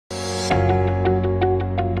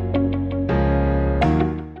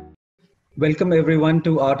Welcome everyone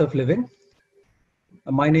to Art of Living.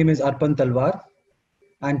 My name is Arpan Talwar,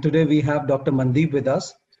 and today we have Dr. Mandeep with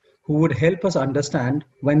us, who would help us understand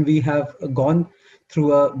when we have gone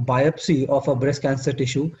through a biopsy of a breast cancer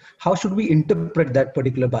tissue, how should we interpret that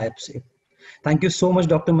particular biopsy? Thank you so much,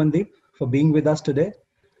 Dr. Mandeep, for being with us today.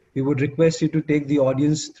 We would request you to take the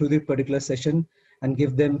audience through the particular session and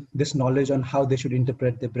give them this knowledge on how they should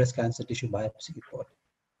interpret the breast cancer tissue biopsy report.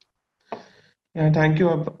 Yeah, thank you,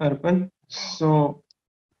 Arpan. So,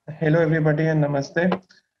 hello everybody and namaste.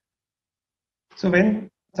 So, when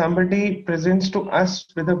somebody presents to us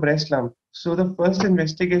with a breast lump, so the first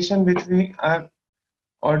investigation which we are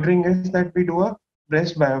ordering is that we do a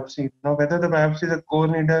breast biopsy. Now, whether the biopsy is a core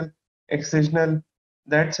needle, excisional,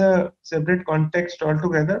 that's a separate context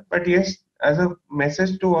altogether. But yes, as a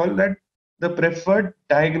message to all, that the preferred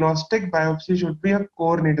diagnostic biopsy should be a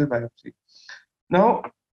core needle biopsy. Now,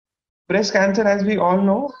 breast cancer, as we all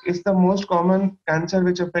know, is the most common cancer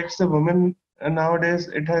which affects the women. Nowadays,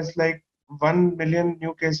 it has like 1 million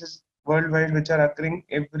new cases worldwide which are occurring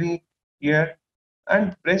every year.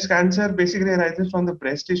 And breast cancer basically arises from the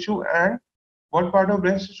breast tissue. And what part of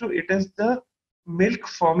breast tissue? It is the milk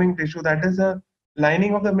forming tissue, that is the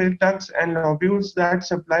lining of the milk ducts and lobules that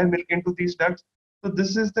supply milk into these ducts. So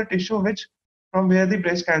this is the tissue which from where the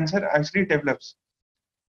breast cancer actually develops.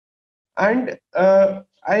 And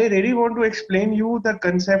I really want to explain you the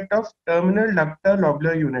concept of terminal ductal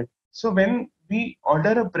lobular unit. So when we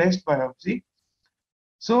order a breast biopsy,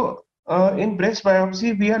 so in breast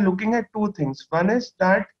biopsy, we are looking at two things. One is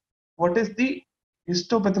that what is the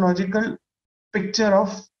histopathological picture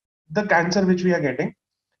of the cancer which we are getting.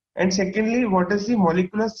 And secondly, what is the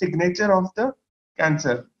molecular signature of the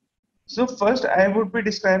cancer. So first, I would be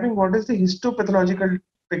describing what is the histopathological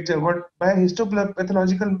picture. What by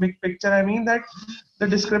histopathological picture, I mean that the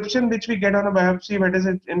description which we get on a biopsy, what is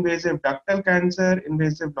it? Invasive ductal cancer,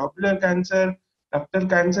 invasive lobular cancer, ductal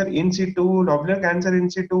cancer in situ, lobular cancer in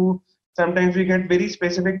situ. Sometimes we get very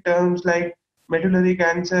specific terms like medullary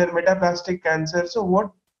cancer, metaplastic cancer. So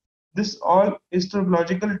what this all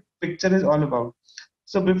histological picture is all about.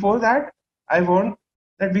 So before that, I want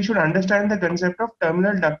that we should understand the concept of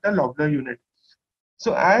terminal ductal lobular unit.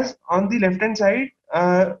 So as on the left hand side,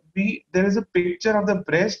 there is a picture of the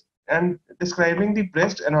breast and describing the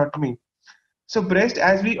breast anatomy. So breast,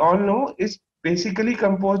 as we all know, is basically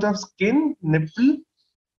composed of skin, nipple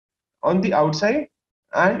on the outside,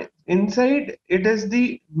 and inside it is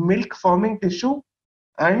the milk forming tissue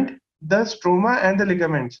and the stroma and the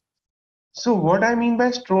ligaments. So what I mean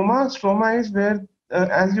by stroma is where,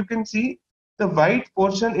 as you can see, the white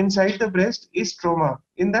portion inside the breast is stroma.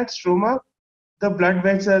 In that stroma, the blood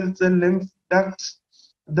vessels, the lymph ducts,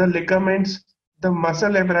 the ligaments, the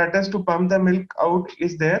muscle apparatus to pump the milk out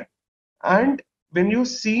is there. And when you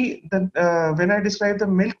see when I describe the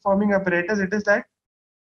milk forming apparatus, it is that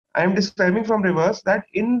I am describing from reverse that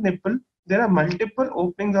in nipple there are multiple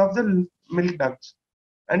openings of the milk ducts.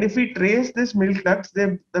 And if we trace this milk ducts,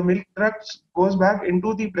 the milk ducts goes back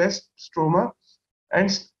into the breast stroma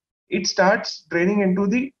and it starts draining into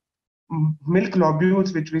the milk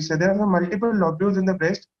lobules, which we say. There are multiple lobules in the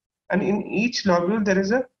breast, and in each lobule there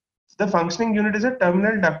is the functioning unit is a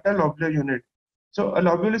terminal ductal lobular unit. So a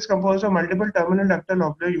lobule is composed of multiple terminal ductal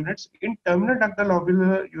lobular units. In terminal ductal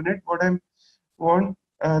lobular unit, what I want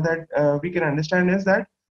that we can understand is that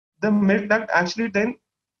the milk duct actually then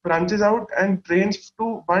branches out and drains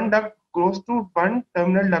to one duct, goes to one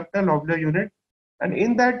terminal ductal lobular unit, and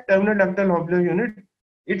in that terminal ductal lobular unit,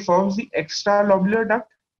 it forms the extralobular duct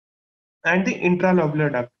and the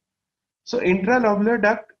intralobular duct. So intralobular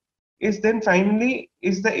duct is then finally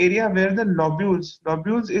is the area where the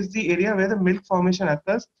lobules is the area where the milk formation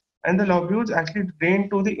occurs, and the lobules actually drain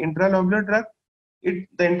to the intralobular duct. The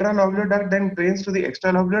intralobular duct then drains to the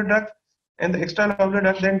extralobular duct, and the extralobular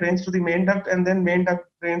duct then drains to the main duct, and then main duct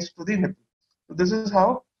drains to the nipple. So this is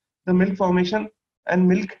how the milk formation and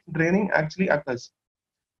milk draining actually occurs.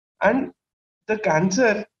 And the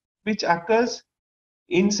cancer which occurs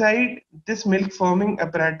inside this milk forming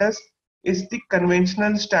apparatus is the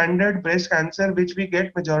conventional standard breast cancer which we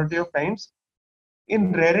get majority of times.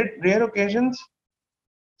 In rare occasions,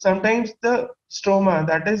 sometimes the stroma,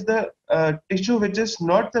 that is the tissue which is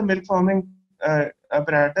not the milk forming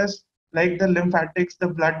apparatus, like the lymphatics, the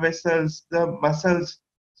blood vessels, the muscles,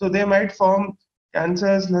 so they might form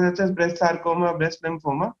cancers such as breast sarcoma, breast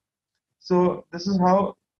lymphoma. So this is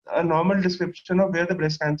how a normal description of where the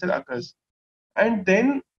breast cancer occurs. And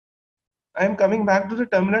then I am coming back to the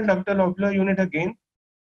terminal ductal lobular unit again.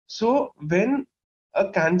 So when a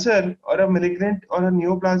cancer or a malignant or a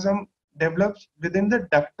neoplasm develops within the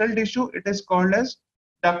ductal tissue, it is called as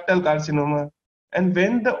ductal carcinoma. And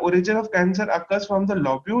when the origin of cancer occurs from the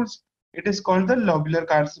lobules, it is called the lobular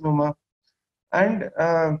carcinoma. And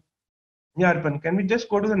yeah, Arpan, can we just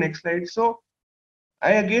go to the next slide? So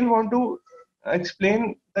I again want to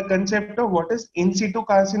explain the concept of what is in situ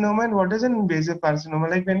carcinoma and what is an invasive carcinoma.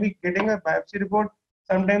 Like when we getting a biopsy report,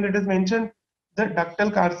 sometimes it is mentioned the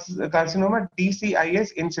ductal carcinoma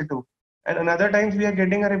DCIS in situ, and another times we are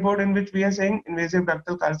getting a report in which we are saying invasive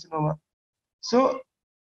ductal carcinoma. So,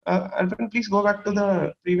 Arpan, please go back to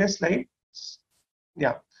the previous slide.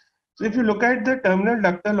 Yeah. So if you look at the terminal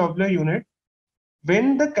ductal lobular unit,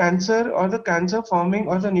 when the cancer or the cancer forming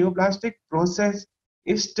or the neoplastic process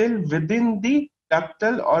is still within the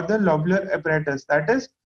ductal or the lobular apparatus, that is,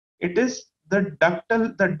 it is the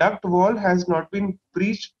duct wall has not been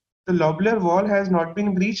breached, the lobular wall has not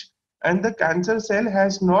been breached, and the cancer cell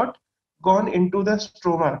has not gone into the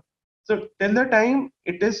stroma. So till the time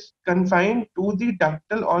it is confined to the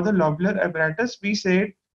ductal or the lobular apparatus, we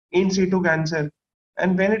say in situ cancer.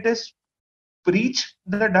 And when it is breach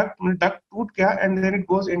the duct toot gya, and then it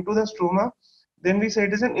goes into the stroma, then we say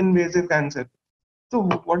it is an invasive cancer. So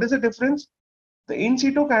what is the difference? The in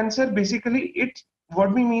situ cancer, basically, it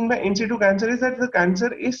what we mean by in situ cancer is that the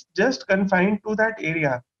cancer is just confined to that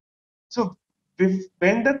area. So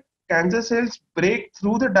when the cancer cells break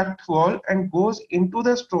through the duct wall and goes into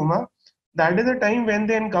the stroma, that is the time when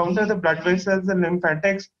they encounter the blood vessels, the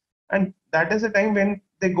lymphatics, and that is the time when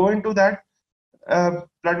they go into that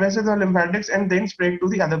blood vessels or lymphatics and then spread to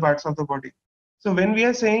the other parts of the body. So when we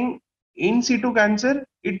are saying in situ cancer,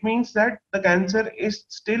 it means that the cancer is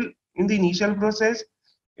still in the initial process.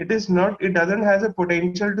 It doesn't has a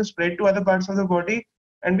potential to spread to other parts of the body,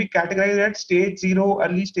 and we categorize that stage 0,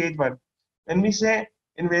 early stage 1. When we say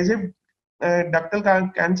invasive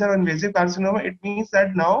ductal cancer or invasive carcinoma, it means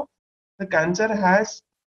that now the cancer has,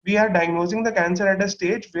 we are diagnosing the cancer at a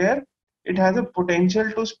stage where it has a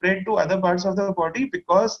potential to spread to other parts of the body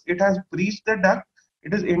because it has breached the duct,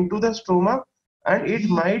 it is into the stroma, and it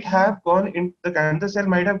might have gone in, the cancer cell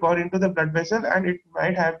might have gone into the blood vessel, and it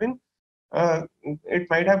might have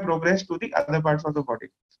progressed to the other parts of the body.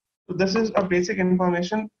 So this is a basic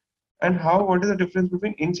information and what is the difference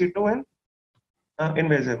between in situ and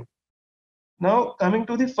invasive. Now coming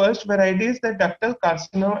to the first variety is the ductal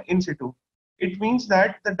carcinoma in situ. It means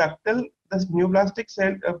that the neoplastic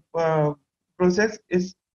cell process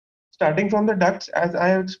is starting from the ducts, as I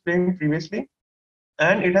have explained previously,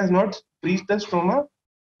 and it has not reached the stroma.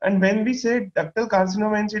 And when we say ductal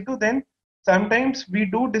carcinoma in situ, then sometimes we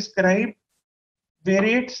do describe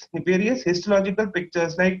various histological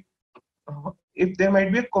pictures, like if there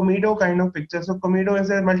might be a comedo kind of picture. So comedo is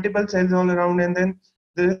there multiple cells all around, and then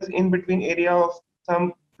there is in between area of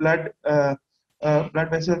some blood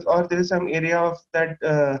vessels, or there is some area of that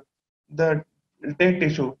the dead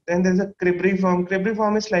tissue. Then there is a cribriform.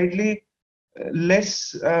 Cribriform is slightly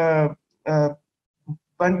less uh,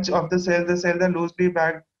 bunch of the cells. The cells are loosely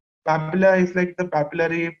packed. Papilla is like the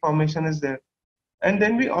papillary formation is there. And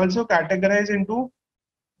then we also categorize into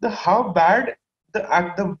the how bad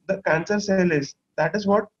the cancer cell is. That is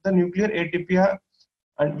what the nuclear atypia,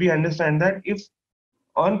 and we understand that if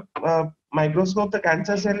on microscope the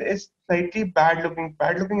cancer cell is slightly bad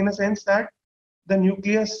looking in a sense that the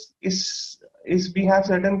nucleus is we have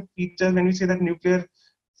certain features when we say that nuclear,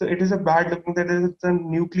 so it is a bad looking, that is the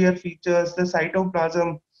nuclear features, the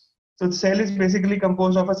cytoplasm. So the cell is basically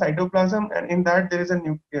composed of a cytoplasm, and in that there is a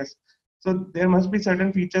nucleus. So there must be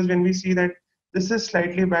certain features when we see that this is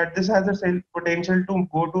slightly bad, this has a cell potential to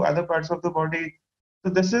go to other parts of the body.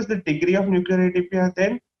 So this is the degree of nuclear atypia.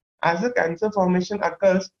 Then as the cancer formation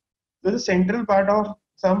occurs, there's a central part of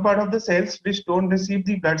some part of the cells which don't receive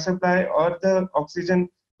the blood supply or the oxygen,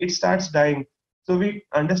 it starts dying. So we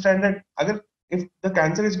understand that if the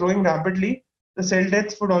cancer is growing rapidly, the cell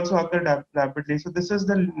deaths would also occur rapidly. So this is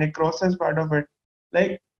the necrosis part of it.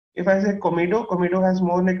 Like if I say comedo has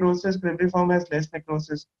more necrosis, cribriform has less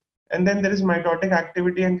necrosis. And then there is mitotic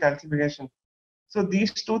activity and calcification. So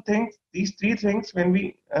these three things, when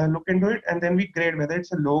we look into it, and then we grade whether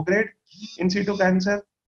it's a low grade in situ cancer,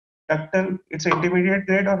 ductal, it's intermediate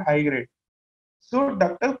grade or high grade. So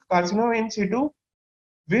ductal carcinoma in situ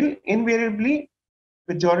will invariably,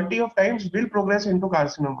 majority of times, will progress into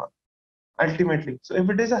carcinoma ultimately. So if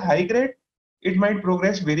it is a high grade, it might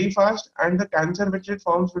progress very fast and the cancer which it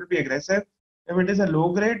forms will be aggressive. If it is a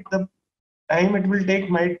low grade, the time it will take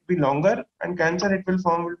might be longer, and cancer it will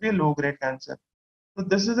form will be a low grade cancer. So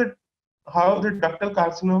this is how the ductal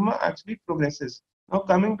carcinoma actually progresses. Now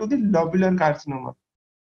coming to the lobular carcinoma.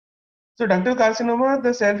 So ductal carcinoma,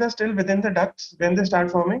 the cells are still within the ducts when they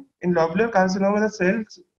start forming. In lobular carcinoma, the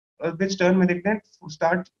cells which turn malignant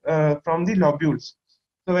start from the lobules.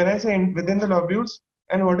 So when I say within the lobules,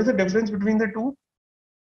 and what is the difference between the two?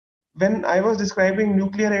 When I was describing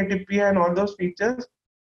nuclear atypia and all those features,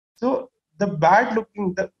 so the bad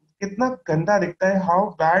looking, the कितना गंदा दिखता है,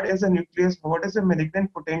 how bad is the nucleus, what is the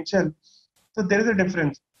malignant potential? So there is a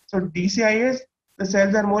difference. So DCIS, the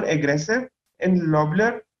cells are more aggressive. In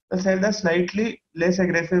lobular, the cells are slightly less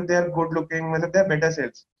aggressive. They are good looking, they are better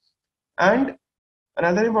cells. And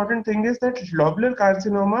another important thing is that lobular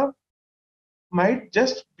carcinoma might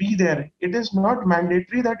just be there. It is not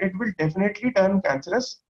mandatory that it will definitely turn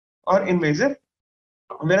cancerous or invasive,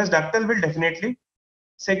 whereas ductal will definitely.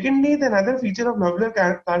 Secondly, the another feature of lobular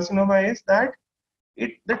carcinoma is that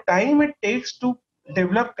the time it takes to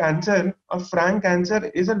develop cancer or frank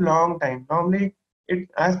cancer is a long time. Normally,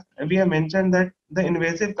 as we have mentioned that the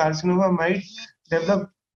invasive carcinoma might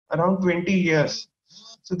develop around 20 years.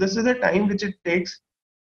 So this is the time which it takes.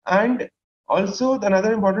 And also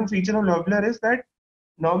another important feature of lobular is that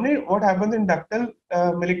normally what happens in ductal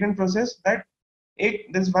malignant process that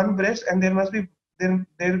there's one breast and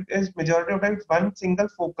there is majority of times one single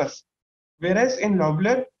focus, whereas in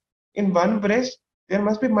lobular in one breast there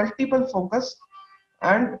must be multiple focus,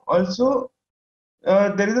 and also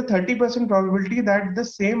there is a 30% probability that the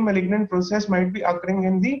same malignant process might be occurring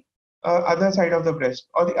in the other side of the breast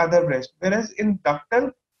or the other breast, whereas in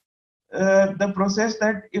ductal the process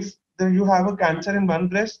that if you have a cancer in one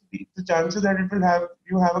breast, the chances that it will have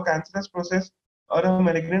you have a cancerous process or a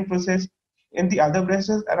malignant process in the other breast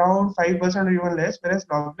is around 5% or even less, whereas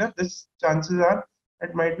lobular, this chances are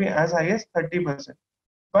it might be as high as 30%.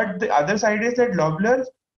 But the other side is that lobular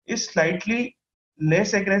is slightly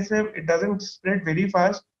less aggressive. It doesn't spread very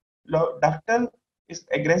fast. Ductal is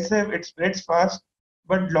aggressive. It spreads fast.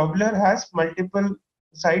 But lobular has multiple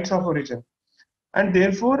sites of origin. And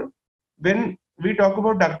therefore, when we talk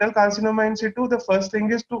about ductal carcinoma in situ, the first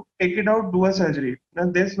thing is to take it out, do a surgery.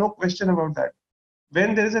 Now, there's no question about that.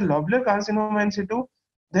 When there is a lobular carcinoma in situ,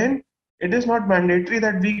 then it is not mandatory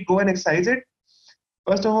that we go and excise it.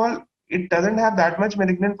 First of all, it doesn't have that much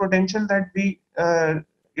malignant potential that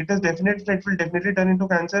it will definitely turn into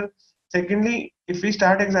cancer. Secondly, if we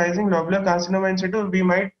start excising lobular carcinoma in situ, we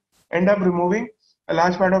might end up removing a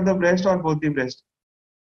large part of the breast or both the breast.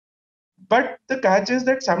 But the catch is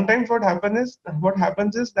that sometimes what happens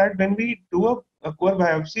is that when we do a core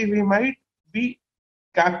biopsy, we might be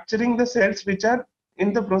capturing the cells which are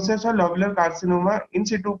in the process of lobular carcinoma in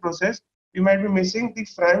situ process. We might be missing the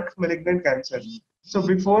frank malignant cancer. So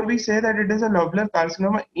before we say that it is a lobular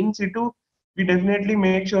carcinoma in situ, we definitely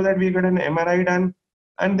make sure that we get an MRI done.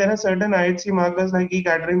 And there are certain IHC markers like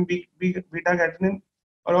E-cadherin, beta-cadherin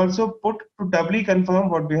are also put to doubly confirm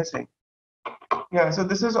what we are saying. Yeah, so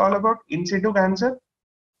this is all about in situ cancer.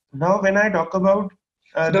 Now, when I talk about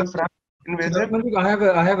the frank invasive,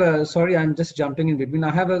 Mandeep, sorry, I'm just jumping in between.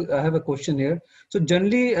 I have a question here. So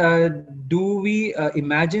generally, do we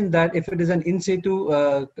imagine that if it is an in situ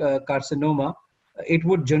carcinoma, it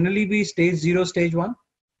would generally be stage 0, stage 1?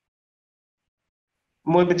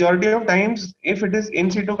 majority of times, if it is in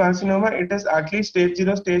situ carcinoma, it is at least stage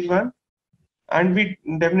 0, stage 1, and we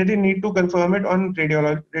definitely need to confirm it on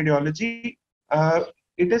radiology.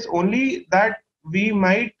 It is only that we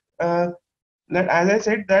might, that as I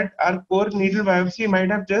said, that our core needle biopsy might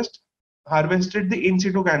have just harvested the in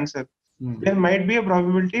situ cancer. There might be a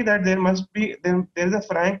probability that there is a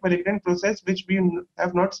frank malignant process which we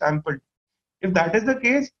have not sampled. If that is the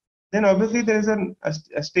case, then obviously there is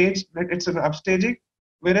a stage that it's an upstaging,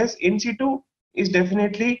 whereas in situ is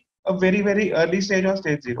definitely a very, very early stage or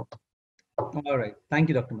stage 0. All right. Thank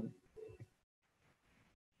you, Dr. Mandeep.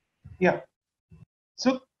 Yeah.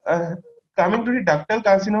 So coming to the ductal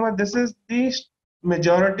carcinoma, this is the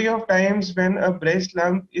majority of times when a breast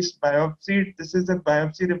lump is biopsied. This is the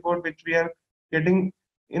biopsy report which we are getting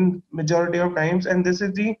in majority of times, and this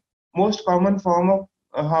is the most common form of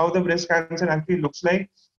how the breast cancer actually looks like.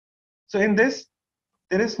 So in this,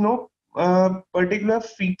 there is no particular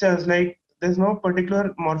features, like there's no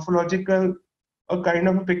particular morphological or kind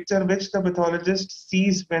of a picture which the pathologist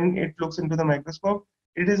sees when it looks into the microscope.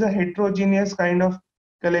 It is a heterogeneous kind of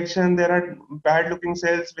collection. There are bad looking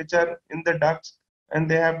cells which are in the ducts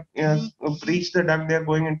and they have breached the duct. They are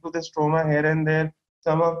going into the stroma here and there.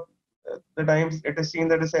 Some of the times it is seen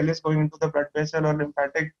that the cell is going into the blood vessel or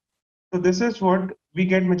lymphatic. So this is what we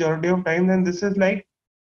get majority of times, and this is like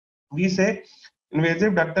we say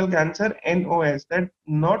invasive ductal cancer NOS, that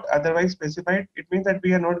not otherwise specified. It means that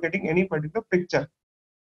we are not getting any particular picture.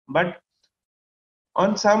 But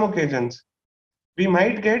on some occasions, we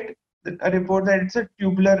might get a report that it's a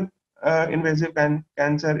tubular invasive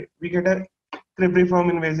cancer. We get a cribriform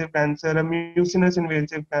invasive cancer, a mucinous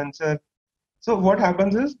invasive cancer. So what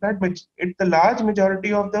happens is that the large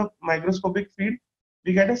majority of the microscopic field,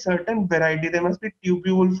 we get a certain variety. There must be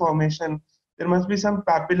tubule formation. There must be some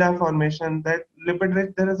papilla formation. That lipid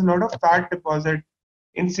rich, there is a lot of fat deposit.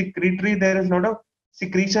 In secretory, there is a lot of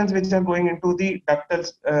secretions which are going into the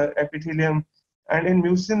ductal epithelium. And in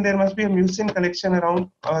mucin, there must be a mucin collection around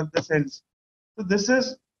the cells. So this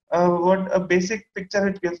is what a basic picture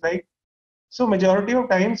it gives like. So majority of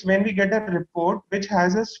times when we get a report which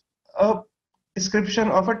has a description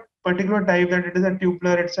of a particular type, that it is a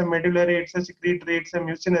tubular, it's a medullary, it's a secretory, it's a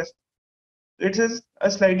mucinous, it is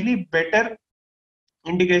a slightly better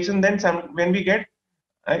indication than some when we get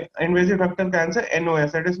invasive ductal cancer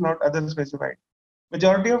NOS, that is not other specified.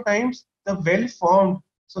 Majority of times the well formed,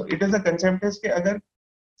 so it is a concept is that agar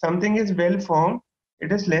something is well formed,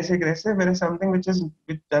 it is less aggressive, whereas something which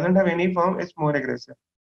doesn't have any form is more aggressive.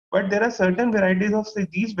 But there are certain varieties of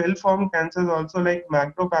these well-formed cancers also, like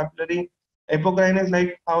macropapillary. Apocrine is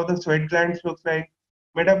like how the sweat glands look like.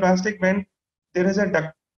 Metaplastic, when there is a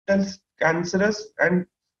ductal cancerous and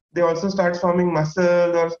they also start forming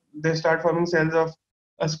muscle, or they start forming cells of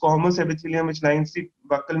a squamous epithelium which lines the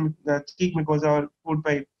buccal, cheek mucosa or food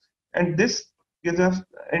pipe. And this gives us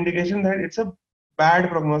indication that it's a bad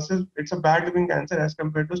prognosis, it's a bad looking cancer as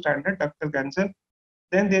compared to standard ductal cancer.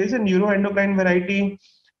 Then there is a neuroendocrine variety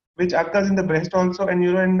which occurs in the breast also, and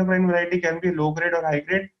neuroendocrine variety can be low grade or high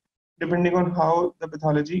grade depending on how the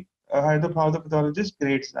pathology, how the pathologist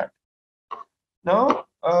grades that. Now,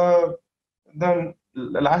 the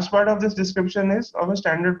last part of this description is of a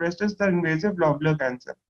standard breast is the invasive lobular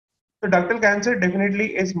cancer. So ductal cancer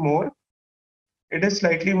definitely is more. It is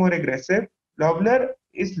slightly more aggressive. Lobular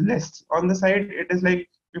is less on the side. It is like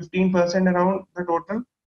 15% around the total.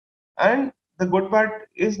 And the good part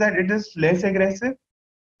is that it is less aggressive.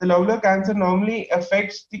 The lobular cancer normally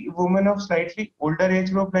affects the women of slightly older age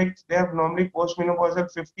group, like they have normally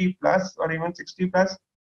postmenopausal 50 plus or even 60 plus.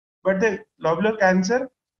 But the lobular cancer,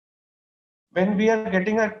 when we are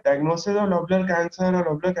getting a diagnosis of lobular cancer or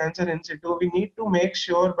lobular cancer in situ, we need to make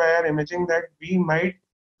sure by our imaging that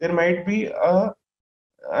there might be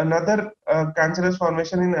another cancerous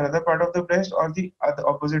formation in another part of the breast or the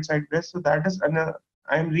opposite side breast. So that is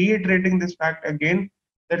I am reiterating this fact again,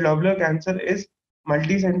 that lobular cancer is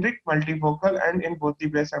multicentric, multifocal, and in both the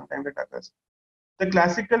breast sometimes it occurs. The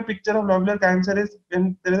classical picture of lobular cancer is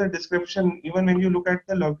when there is a description, even when you look at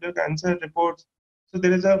the lobular cancer reports, so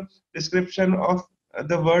there is a description of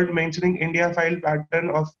the word mentioning India file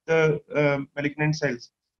pattern of the malignant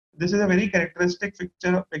cells. This is a very characteristic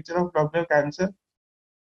picture of lobular cancer,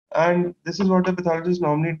 and this is what the pathologist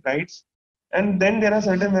normally writes. And then there are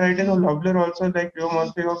certain varieties of lobular also, like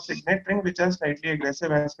pleomorphic of signet ring, which are slightly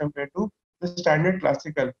aggressive as compared to the standard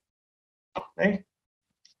classical, right?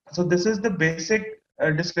 So this is the basic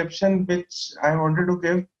description which I wanted to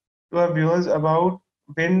give to our viewers about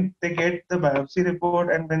when they get the biopsy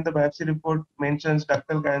report, and when the biopsy report mentions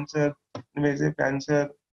ductal cancer, invasive cancer,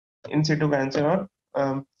 in situ cancer,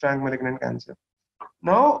 or frank malignant cancer.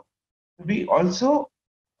 Now, we also,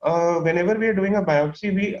 whenever we are doing a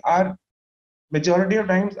biopsy, we are majority of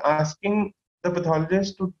times asking the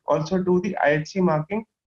pathologist to also do the IHC marking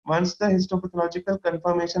once the histopathological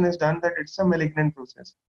confirmation is done that it's a malignant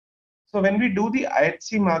process. So when we do the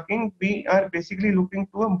IHC marking, we are basically looking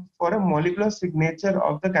for a molecular signature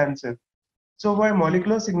of the cancer. So by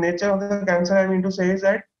molecular signature of the cancer, I mean to say is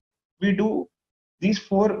that we do these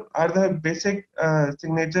four are the basic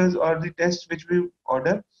signatures or the tests which we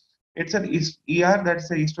order. It's an ER, that's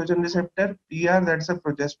the estrogen receptor, PR, that's a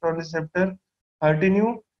progesterone receptor, Her2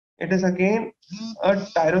 Neu, it is again a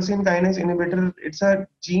tyrosine kinase inhibitor. It's a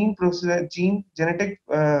gene process, genetic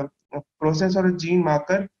process or a gene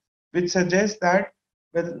marker, which suggests that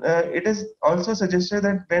it is also suggested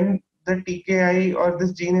that when the TKI or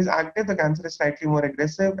this gene is active, the cancer is slightly more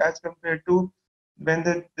aggressive as compared to when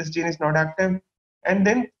this gene is not active. And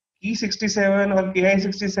then Ki67 or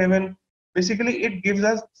Ki67, basically it gives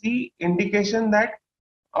us the indication that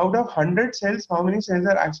out of 100 cells, how many cells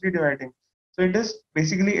are actually dividing. So it is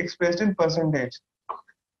basically expressed in percentage.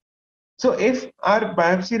 So if our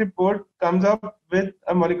biopsy report comes up with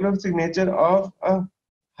a molecular signature of a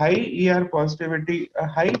high ER positivity, a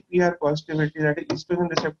high PR positivity, that is estrogen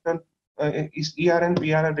receptor, ER and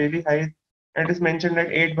PR are really high, and it is mentioned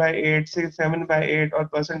at 8 by 8, 6, 7 by 8, or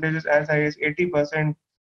percentages as high as 80%,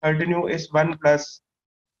 Her2 Neu is 1 plus,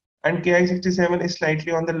 and Ki67 is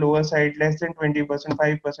slightly on the lower side, less than 20%,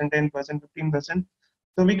 5%, 10%, 15%.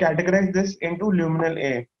 So we categorize this into luminal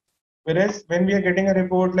A. Whereas when we are getting a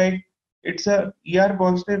report like it's a ER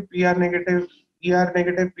positive, PR negative, ER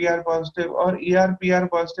negative, PR positive, or ER, PR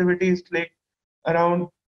positivity is like around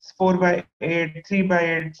 4 by 8, 3 by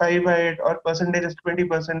 8, 5 by 8, or percentage is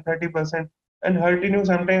 20%, 30%. And Her2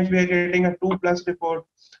 sometimes we are getting a 2 plus report.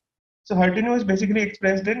 So Her2 is basically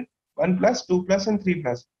expressed in 1 plus, 2 plus, and 3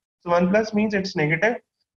 plus. So 1 plus means it's negative,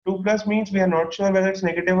 2 plus means we are not sure whether it's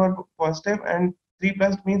negative or positive, and 3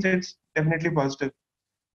 plus means it's definitely positive.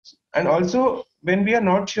 And also, when we are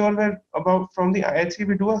not sure where about from the IHC,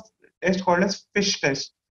 we do a test called as FISH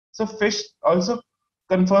test. So FISH also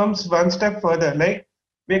confirms one step further. Like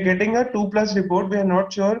we are getting a 2 plus report, we are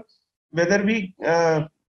not sure whether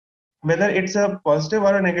whether it's a positive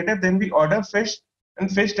or a negative. Then we order FISH,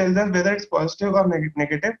 and FISH tells us whether it's positive or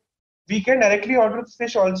negative. We can directly order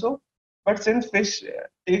FISH also, but since FISH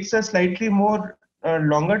takes a slightly more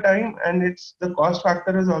longer time, and it's the cost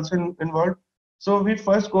factor is also involved, so we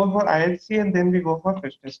first go for IHC and then we go for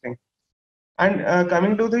FISH testing. And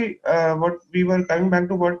coming to the what we were coming back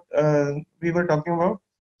to what we were talking about.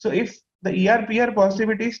 So if the ER/PR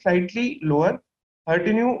positivity is slightly lower,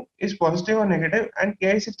 Her2 is positive or negative, and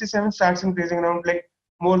Ki67 starts increasing around like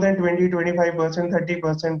more than 20, 25%,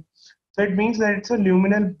 30%. So it means that it's a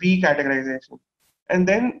luminal B categorization. And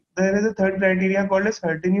then there is a third criteria called as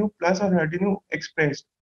Her2 plus or Her2 expressed.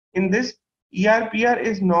 In this, ER/PR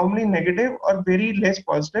is normally negative or very less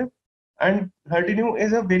positive, and Her2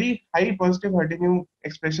 is a very high positive Her2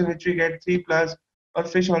 expression, which we get 3 plus, or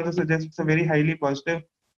FISH also suggests it's a very highly positive.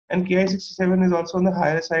 And Ki67 is also on the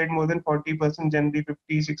higher side, more than 40%, generally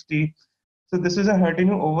 50, 60. So this is a Her2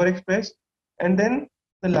 overexpressed. And then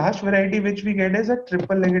the last variety which we get is a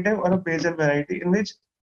triple negative or a basal variety, in which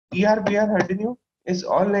ER/PR Her2 is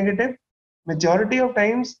all negative. Majority of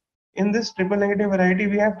times in this triple negative variety,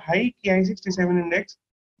 we have high Ki67 index,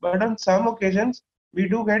 but on some occasions, we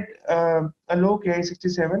do get a low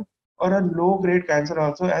Ki67 or a low grade cancer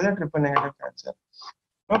also as a triple negative cancer.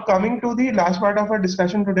 Now coming to the last part of our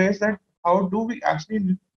discussion today is that how do we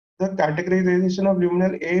actually the categorization of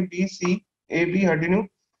luminal A, B, C, A, B, Her2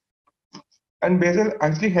 and basal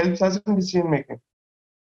actually helps us in decision making.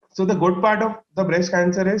 So the good part of the breast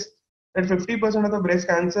cancer is that 50% of the breast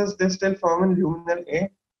cancers they still form in luminal A,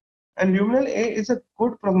 and luminal A is a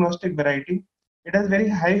good prognostic variety. It has very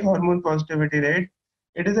high hormone positivity rate.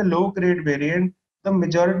 It is a low grade variant. The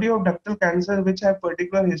majority of ductal cancers which have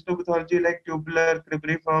particular histopathology like tubular,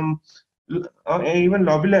 cribriform, or even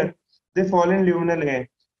lobular, they fall in luminal A.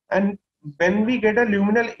 And when we get a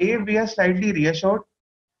luminal A, we are slightly reassured.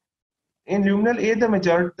 In luminal A,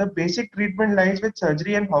 the basic treatment lies with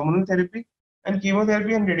surgery and hormonal therapy, and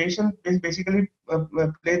chemotherapy and radiation is basically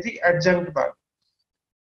plays the adjunct part.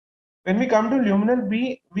 When we come to luminal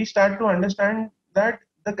B, we start to understand that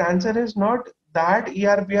the cancer is not that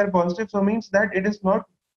ER/PR positive, so means that it is not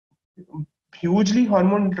hugely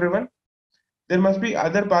hormone driven. There must be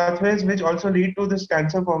other pathways which also lead to this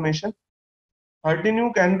cancer formation.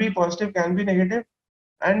 Her2 can be positive, can be negative,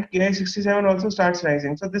 and Ki67 also starts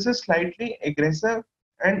rising. So this is slightly aggressive,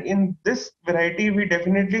 and in this variety, we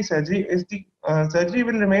definitely surgery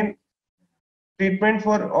will remain treatment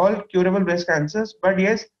for all curable breast cancers. But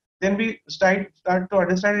yes, then we start to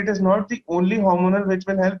understand it is not the only hormonal which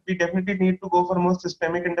will help. We definitely need to go for more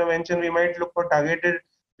systemic intervention. We might look for targeted,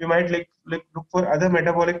 we might look for other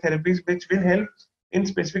metabolic therapies which will help in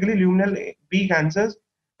specifically luminal B cancers,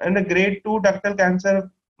 and a grade 2 ductal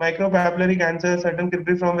cancer, micropapillary cancer, certain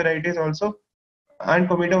cribriform varieties also, and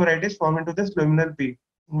comedo varieties form into this luminal B.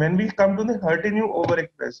 When we come to the Her2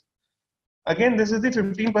 overexpress, again, this is the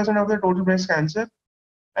 15% of the total breast cancer.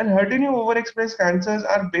 And Her2 overexpressed cancers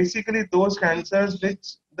are basically those cancers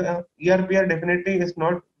which the ER/PR definitely is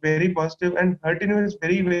not very positive, and Her2 is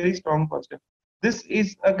very, very strong positive. This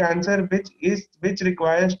is a cancer which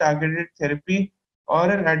requires targeted therapy or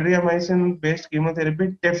an adriamycin-based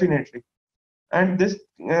chemotherapy, definitely. And this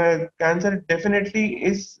cancer definitely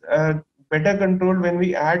is better controlled when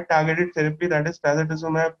we add targeted therapy, that is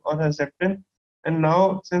trastuzumab or Herceptin. And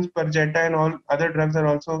now, since Perjeta and all other drugs are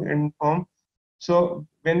also in form, so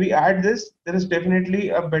when we add this, there is definitely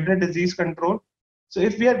a better disease control. So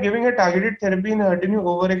if we are giving a targeted therapy in Her2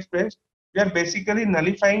 overexpressed, we are basically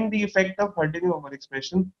nullifying the effect of Her2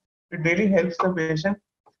 overexpression. It really helps the patient.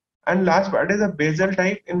 And last part is a basal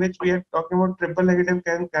type, in which we are talking about triple negative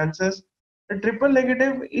cancers. The triple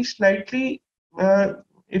negative is slightly,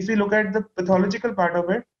 if we look at the pathological part of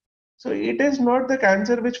it, so it is not the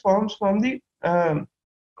cancer which forms from the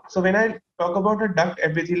so when I talk about a duct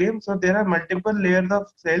epithelium, so there are multiple layers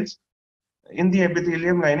of cells in the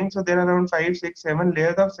epithelium lining. So there are around 5, 6, 7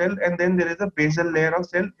 layers of cell, and then there is a basal layer of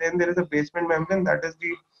cell. Then there is a basement membrane, that is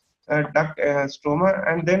the duct stroma,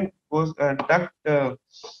 and then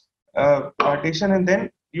partition, and then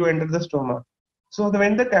you enter the stoma. So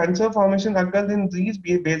when the cancer formation occurs in these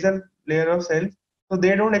basal layer of cells, so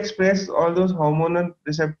they don't express all those hormonal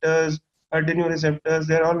receptors, Her2 Neu receptors.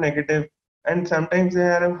 They're all negative, and sometimes they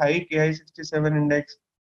have a high Ki67 index.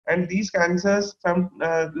 And these cancers,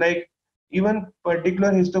 like even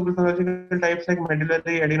particular histopathological types like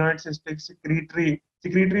medullary adenoid cystic secretory.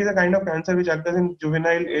 Secretory is a kind of cancer which occurs in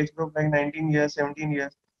juvenile age group like 19 years, 17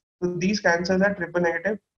 years. So these cancers are triple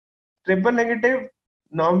negative. Triple negative,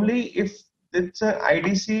 normally if it's a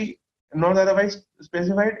IDC not otherwise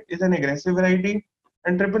specified, is an aggressive variety.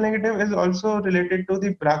 And triple negative is also related to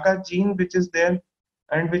the BRCA gene which is there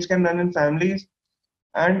and which can run in families.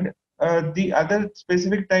 And the other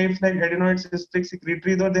specific types like adenoid cystic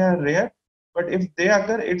secretory, though they are rare, but if they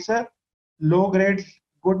occur, it's a low grade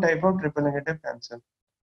good type of triple negative cancer.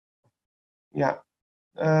 Yeah.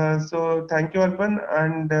 So thank you, Arpan,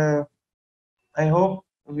 and I hope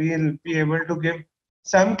we'll be able to give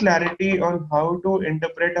some clarity on how to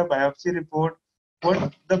interpret a biopsy report,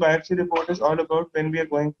 what the biopsy report is all about when we are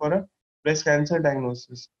going for a breast cancer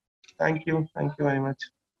diagnosis. Thank you. Thank you very much.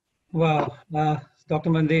 Wow, Dr.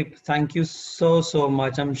 Mandeep, thank you so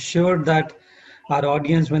much. I'm sure that our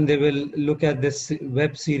audience, when they will look at this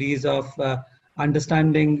web series of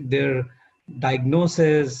understanding their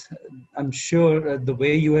diagnosis, I'm sure the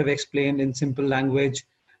way you have explained in simple language,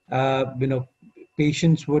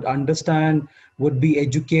 patients would understand, would be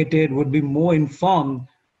educated, would be more informed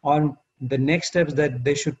on the next steps that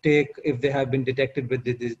they should take if they have been detected with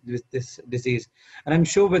this disease. And I'm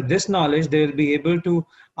sure with this knowledge, they will be able to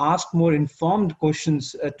ask more informed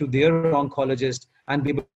questions to their oncologist and be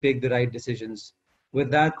able to take the right decisions. With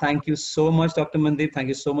that, thank you so much, Dr. Mandeep. Thank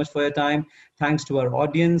you so much for your time. Thanks to our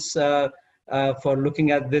audience for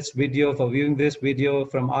looking at this video, for viewing this video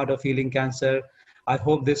from Art of Healing Cancer. I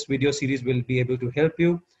hope this video series will be able to help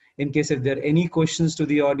you. In case if there are any questions to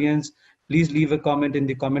the audience, please leave a comment in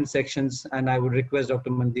the comment sections, and I would request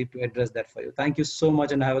Dr. Mandeep to address that for you. Thank you so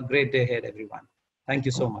much, and have a great day ahead, everyone. Thank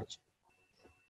you so much.